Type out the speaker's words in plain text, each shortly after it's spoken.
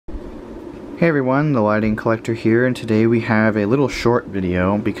Hey everyone, the Lighting Collector here, and today we have a little short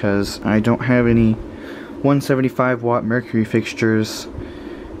video because I don't have any 175 watt Mercury fixtures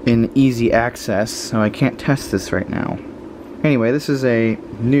in easy access, so I can't test this right now. Anyway, this is a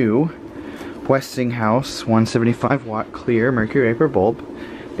new Westinghouse 175 watt clear Mercury Vapor bulb.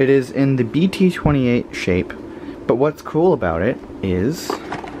 It is in the BT-28 shape, but what's cool about it is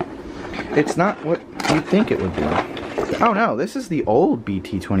it's not what you think it would be. Oh no, this is the old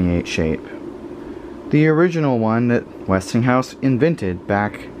BT-28 shape. The original one that Westinghouse invented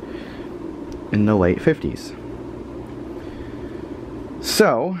back in the late 50s.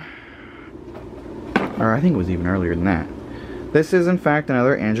 So, or I think it was even earlier than that. This is in fact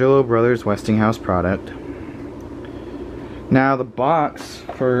another Angelo Brothers Westinghouse product. Now the box,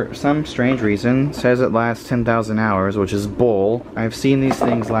 for some strange reason, says it lasts 10,000 hours, which is bull. I've seen these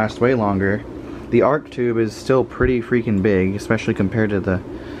things last way longer. The arc tube is still pretty freaking big, especially compared to the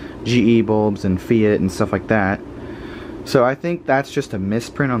GE bulbs and Fiat and stuff like that. So I think that's just a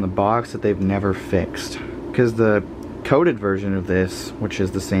misprint on the box that they've never fixed. Because the coated version of this, which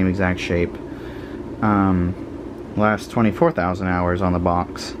is the same exact shape, lasts 24,000 hours on the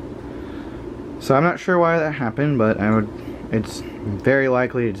box. So I'm not sure why that happened, but it's very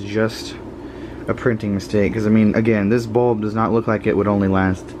likely it's just a printing mistake. Because I mean, again, this bulb does not look like it would only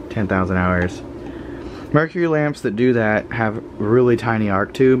last 10,000 hours. Mercury lamps that do that have really tiny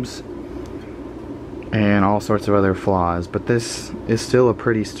arc tubes and all sorts of other flaws, but this is still a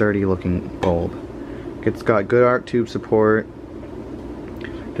pretty sturdy looking bulb. It's got good arc tube support,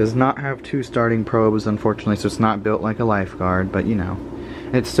 does not have two starting probes unfortunately, so it's not built like a lifeguard, but you know,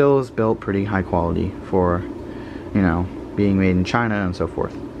 it still is built pretty high quality for, you know, being made in China and so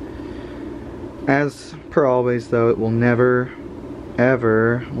forth. As per always though, it will never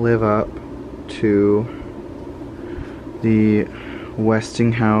ever live up to the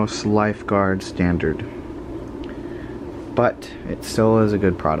Westinghouse lifeguard standard, but it still is a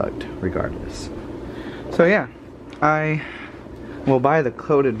good product regardless. So yeah, I will buy the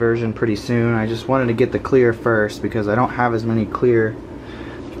coated version pretty soon. I just wanted to get the clear first because I don't have as many clear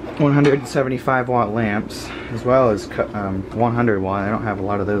 175 watt lamps as well as 100 watt. I don't have a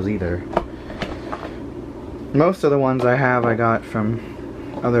lot of those either. Most of the ones I have I got from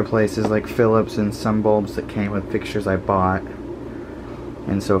other places like Philips, and some bulbs that came with fixtures I bought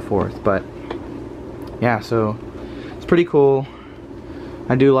and so forth. But yeah, so it's pretty cool.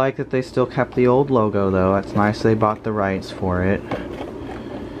 I do like that they still kept the old logo though. That's nice they bought the rights for it.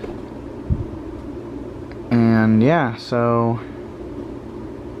 And yeah, so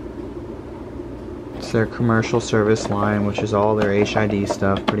it's their commercial service line, which is all their HID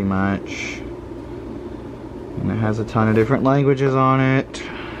stuff pretty much. And it has a ton of different languages on it.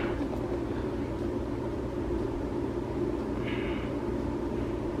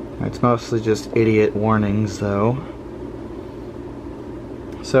 It's mostly just idiot warnings though.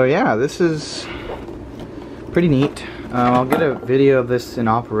 So yeah, this is pretty neat. I'll get a video of this in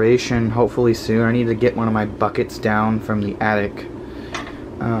operation hopefully soon. I need to get one of my buckets down from the attic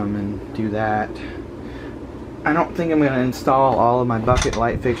and do that. I don't think I'm going to install all of my bucket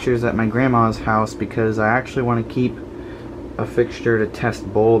light fixtures at my grandma's house because I actually want to keep a fixture to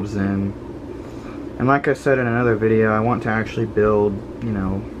test bulbs in. And like I said in another video, I want to actually build, you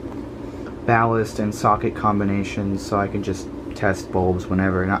know, ballast and socket combinations so I can just test bulbs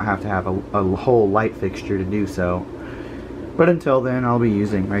whenever, not have to have a whole light fixture to do so. But until then, I'll be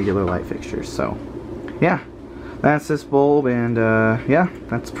using regular light fixtures. So yeah, that's this bulb, and yeah,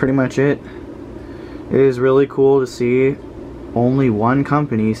 that's pretty much it. It is really cool to see only one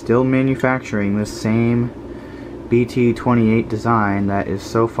company still manufacturing this same BT-28 design that is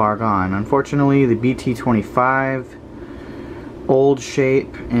so far gone. Unfortunately, the BT-25 old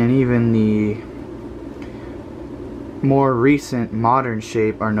shape and even the more recent modern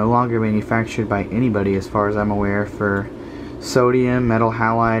shape are no longer manufactured by anybody as far as I'm aware for sodium, metal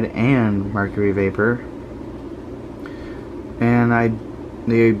halide, and mercury vapor. And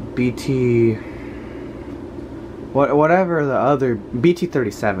the BT... whatever the other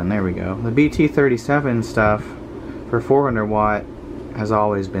BT-37, there we go. The BT-37 stuff for 400 watt has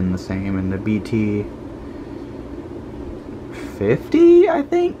always been the same, and the BT-50, I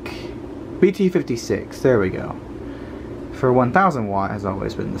think? BT-56, there we go. For 1000 watt has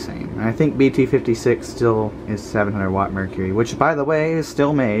always been the same. And I think BT-56 still is 700 watt mercury, which by the way is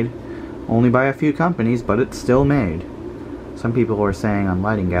still made. Only by a few companies, but it's still made. Some people were saying on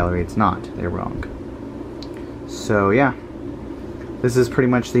Lighting Gallery it's not. They're wrong. So yeah, this is pretty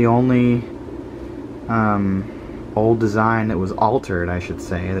much the only old design that was altered, I should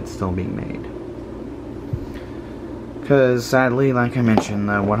say, that's still being made. Because sadly, like I mentioned,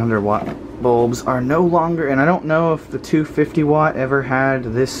 the 100 watt bulbs are no longer, and I don't know if the 250 watt ever had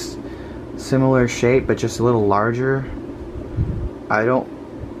this similar shape, but just a little larger. I don't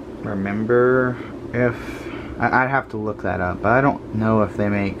remember if, I'd have to look that up, but I don't know if they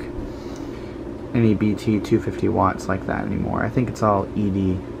make any BT 250 watts like that anymore. I think it's all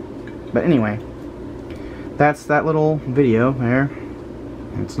ED. But anyway, that's that little video there.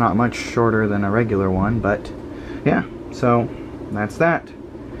 It's not much shorter than a regular one, but yeah, so that's that.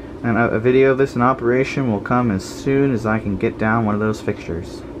 And a video of this in operation will come as soon as I can get down one of those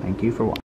fixtures. Thank you for watching.